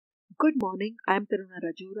Good morning, I am Taruna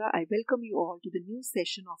Rajura. I welcome you all to the new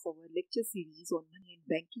session of our lecture series on money and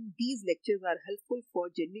banking. These lectures are helpful for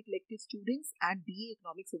General Elective students and BA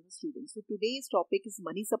Economics Honors students. So today's topic is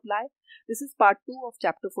money supply. This is part 2 of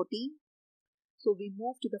chapter 14. So we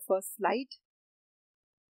move to the first slide.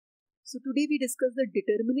 So today we discuss the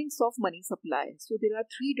determinants of money supply. So there are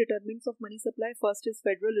three determinants of money supply. First is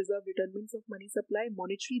Federal Reserve determinants of money supply,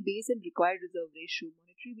 monetary base and required reserve ratio.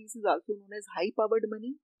 Monetary base is also known as high-powered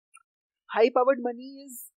money. High-powered money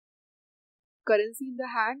is currency in the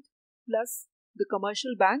hand plus the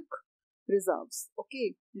commercial bank reserves.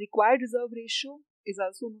 Okay, required reserve ratio is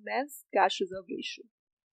also known as cash reserve ratio.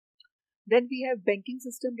 Then we have banking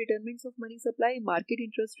system determinants of money supply, market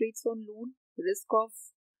interest rates on loan, risk of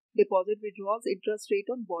deposit withdrawals, interest rate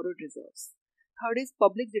on borrowed reserves. Third is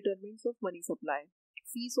public determinants of money supply,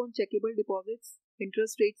 fees on checkable deposits,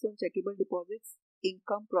 interest rates on checkable deposits,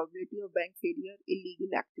 income, probability of bank failure,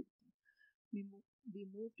 illegal activity. We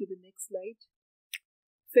move to the next slide.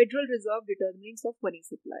 Federal Reserve determinants of money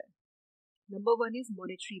supply. Number one is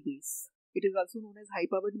monetary base. It is also known as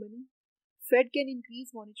high-powered money. Fed can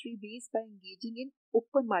increase monetary base by engaging in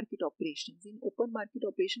open market operations. In open market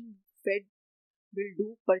operation, Fed will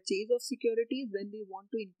do purchase of securities. When they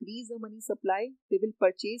want to increase the money supply, they will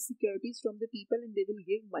purchase securities from the people and they will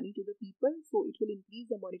give money to the people. So it will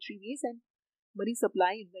increase the monetary base and money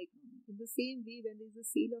supply in the economy. In the same way, when there is a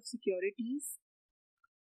sale of securities,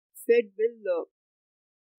 Fed will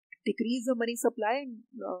decrease the money supply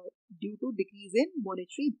due to decrease in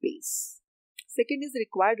monetary base. Second is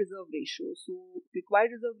required reserve ratio. So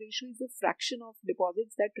required reserve ratio is a fraction of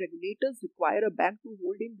deposits that regulators require a bank to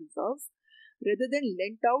hold in reserves rather than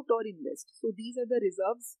lend out or invest. So these are the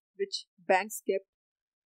reserves which banks kept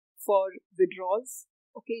for withdrawals.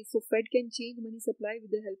 Okay, so Fed can change money supply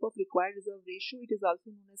with the help of required reserve ratio. It is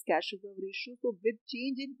also known as cash reserve ratio. So with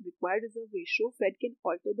change in required reserve ratio, Fed can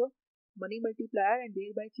alter the money multiplier and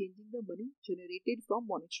thereby changing the money generated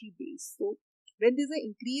from monetary base. So when there is an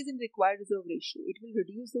increase in required reserve ratio, it will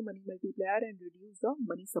reduce the money multiplier and reduce the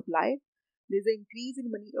money supply. There is an increase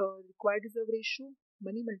in required reserve ratio,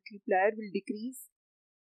 money multiplier will decrease.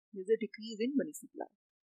 There is a decrease in money supply.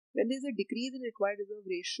 When there is a decrease in required reserve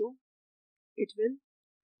ratio, it will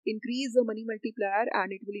increase the money multiplier and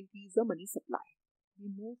it will increase the money supply. We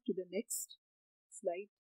move to the next slide.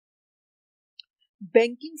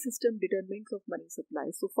 Banking system determinants of money supply.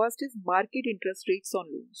 So first is market interest rates on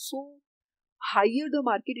loan. So higher the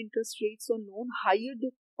market interest rates on loan, higher the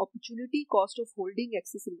opportunity cost of holding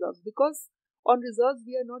excess reserves, because on reserves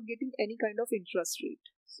we are not getting any kind of interest rate.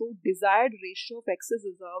 So desired ratio of excess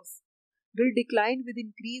reserves will decline with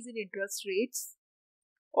increase in interest rates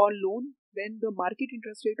on loan. When the market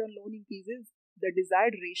interest rate on loan increases, the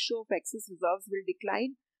desired ratio of excess reserves will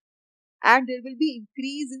decline and there will be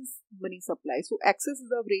increase in money supply. So excess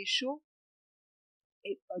reserve ratio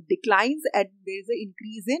declines and there is an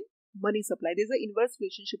increase in money supply. There is an inverse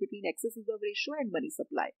relationship between excess reserve ratio and money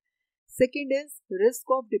supply. Second is risk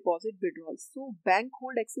of deposit withdrawals. So bank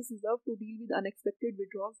hold excess reserve to deal with unexpected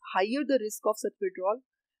withdrawals. Higher the risk of such withdrawal,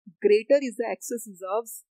 greater is the excess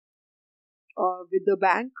reserves with the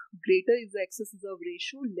bank, greater is the excess reserve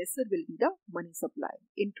ratio, lesser will be the money supply.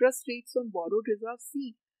 Interest rates on borrowed reserves.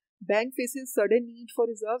 See, bank faces sudden need for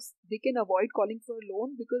reserves. They can avoid calling for a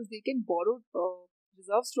loan because they can borrow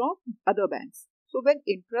reserves from other banks. So when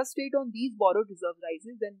interest rate on these borrowed reserves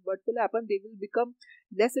rises, then what will happen? They will become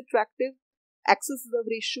less attractive. Excess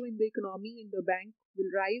reserve ratio in the economy, in the bank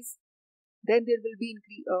will rise. Then there will be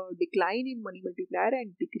decline in money multiplier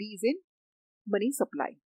and decrease in money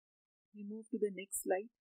supply. We move to the next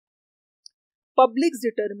slide. Public's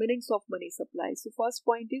determinants of money supply. So first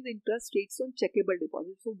point is interest rates on checkable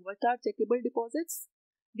deposits. So what are checkable deposits?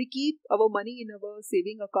 We keep our money in our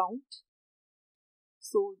saving account.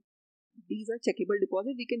 So these are checkable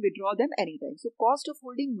deposits. We can withdraw them anytime. So cost of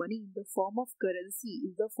holding money in the form of currency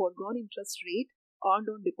is the foregone interest rate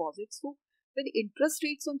earned on deposits. So when interest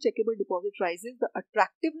rates on checkable deposit rises, the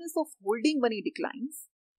attractiveness of holding money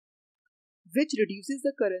declines, which reduces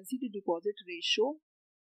the currency to deposit ratio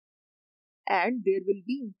and there will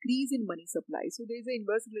be increase in money supply. So there is an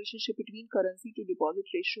inverse relationship between currency to deposit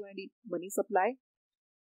ratio and money supply.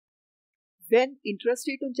 When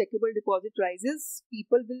interest rate on checkable deposit rises,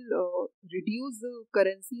 people will reduce the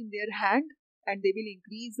currency in their hand and they will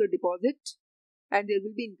increase the deposit and there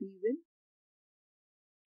will be increase in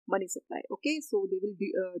money supply. Okay, so they will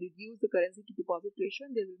reduce the currency to deposit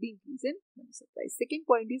ratio and there will be increase in money supply. Second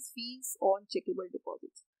point is fees on checkable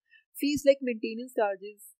deposits. Fees like maintenance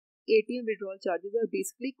charges, ATM withdrawal charges are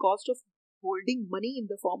basically cost of holding money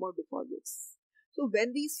in the form of deposits. So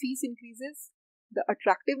when these fees increases, the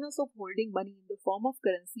attractiveness of holding money in the form of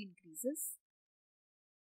currency increases,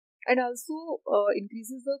 and also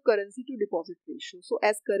increases the currency to deposit ratio. So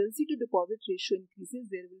as currency to deposit ratio increases,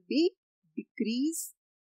 there will be decrease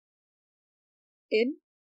in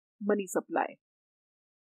money supply.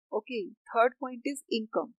 Okay, third point is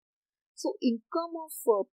income. So income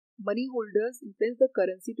of money holders influence the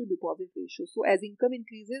currency to deposit ratio. So as income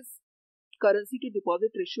increases, currency to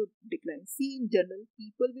deposit ratio declines. See, in general,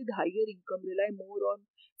 people with higher income rely more on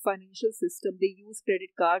financial system. They use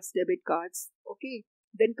credit cards, debit cards, okay,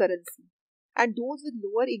 than currency. And those with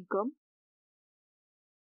lower income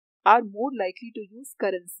are more likely to use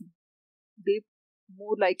currency. They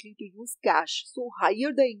more likely to use cash. So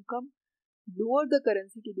higher the income, lower the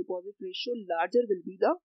currency to deposit ratio, larger will be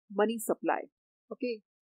the money supply. Okay,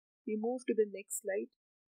 we move to the next slide.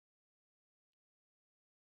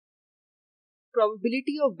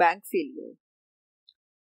 Probability of bank failure.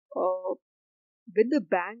 Uh, when the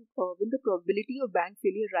probability of bank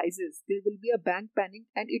failure rises, there will be a bank panic,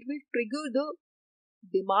 and it will trigger the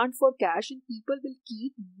demand for cash, and people will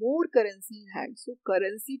keep more currency in hand. So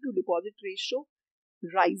currency to deposit ratio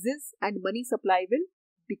rises and money supply will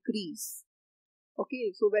decrease.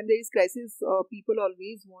 Okay, so when there is crisis, people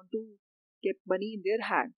always want to keep money in their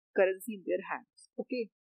hand, currency in their hands. Okay,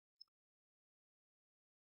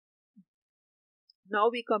 now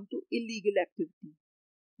we come to illegal activity,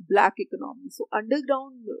 black economy. So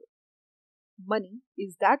underground money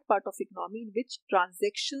is that part of economy in which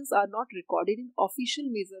transactions are not recorded in official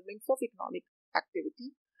measurements of economic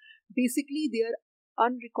activity. Basically, they are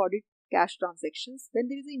unrecorded cash transactions. When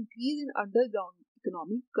there is an increase in underground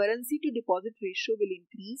economy, currency to deposit ratio will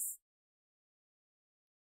increase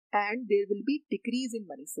and there will be decrease in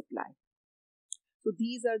money supply. So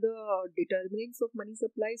these are the determinants of money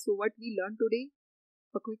supply. So what we learned today,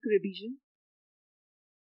 a quick revision.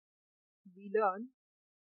 We learned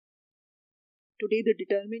today the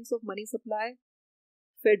determinants of money supply,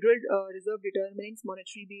 Federal Reserve determinants,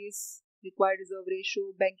 monetary base, required reserve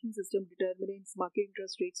ratio, banking system determinants, market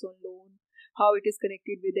interest rates on loan, how it is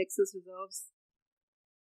connected with excess reserves,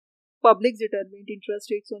 public's determinant,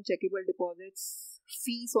 interest rates on checkable deposits,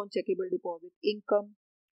 fees on checkable deposit, income,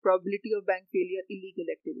 probability of bank failure, illegal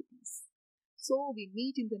activities. So we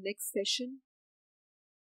meet in the next session.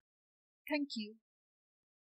 Thank you.